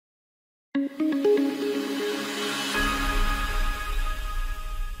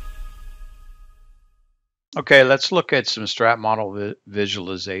Okay, let's look at some Stratmodel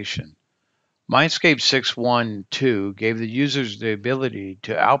visualization. MineScape 6.1.2 gave the users the ability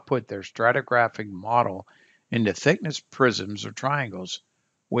to output their stratigraphic model into thickness prisms or triangles,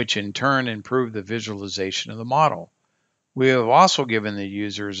 which in turn improved the visualization of the model. We have also given the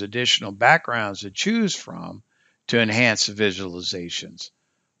users additional backgrounds to choose from to enhance the visualizations.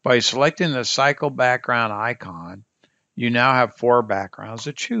 By selecting the cycle background icon, you now have 4 backgrounds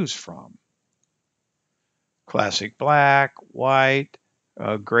to choose from. Classic black, white,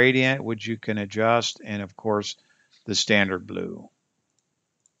 gradient, which you can adjust, and of course, the standard blue.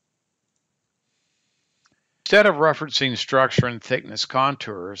 Instead of referencing structure and thickness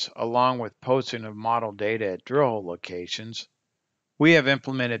contours, along with posting of model data at drill hole locations, we have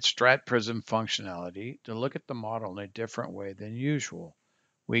implemented Strat Prism functionality to look at the model in a different way than usual.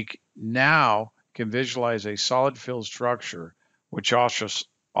 We now can visualize a solid fill structure, which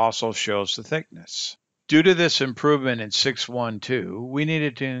also shows the thickness. Due to this improvement in 6.1.2, we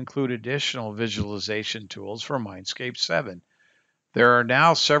needed to include additional visualization tools for MineScape 7. There are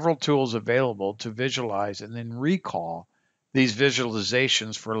now several tools available to visualize and then recall these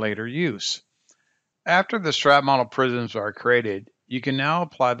visualizations for later use. After the Stratmodel prisms are created, you can now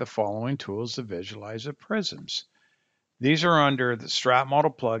apply the following tools to visualize the prisms. These are under the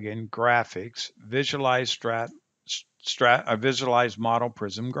Stratmodel plugin, Graphics, Visualize Model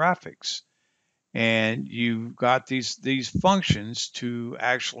Prism Graphics. And you've got these functions to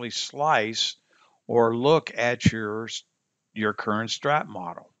actually slice or look at your current strat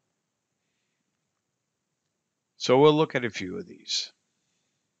model. So we'll look at a few of these.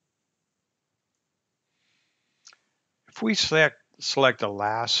 If we select a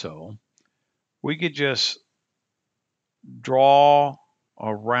lasso, we could just draw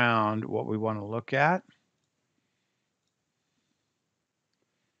around what we want to look at.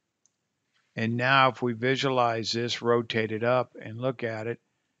 And now if we visualize this, rotate it up and look at it,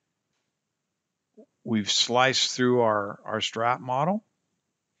 we've sliced through our strat model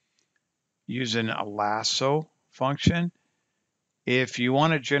using a lasso function. If you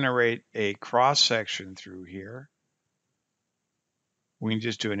want to generate a cross section through here, we can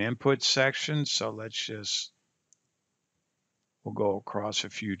just do an input section. So we'll go across a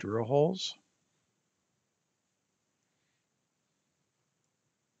few drill holes.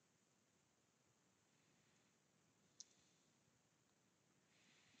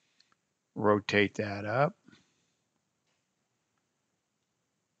 Rotate that up.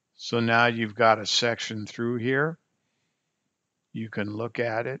 So now you've got a section through here. You can look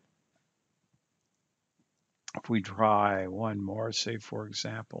at it. If we try one more, say for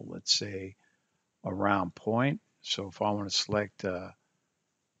example, let's say a round point. So if I want to select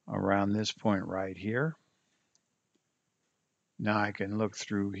around this point right here, now I can look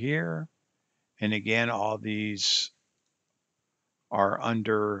through here. And again, all these are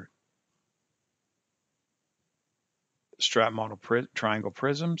under Stratmodel triangle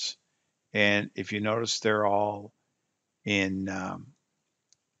prisms. And if you notice, they're all in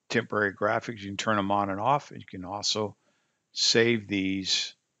temporary graphics. You can turn them on and off. You can also save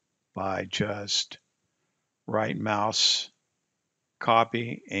these by just right mouse,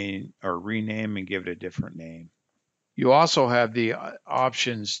 copy, or rename and give it a different name. You also have the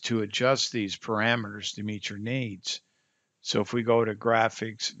options to adjust these parameters to meet your needs. So if we go to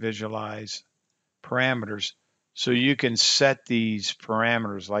graphics, visualize, parameters, so you can set these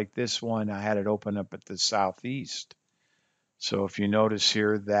parameters like this one, I had it open up at the southeast. So if you notice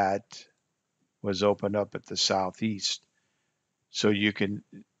here, that was opened up at the southeast. So you can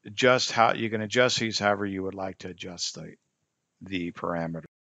adjust these however you would like to adjust the parameter.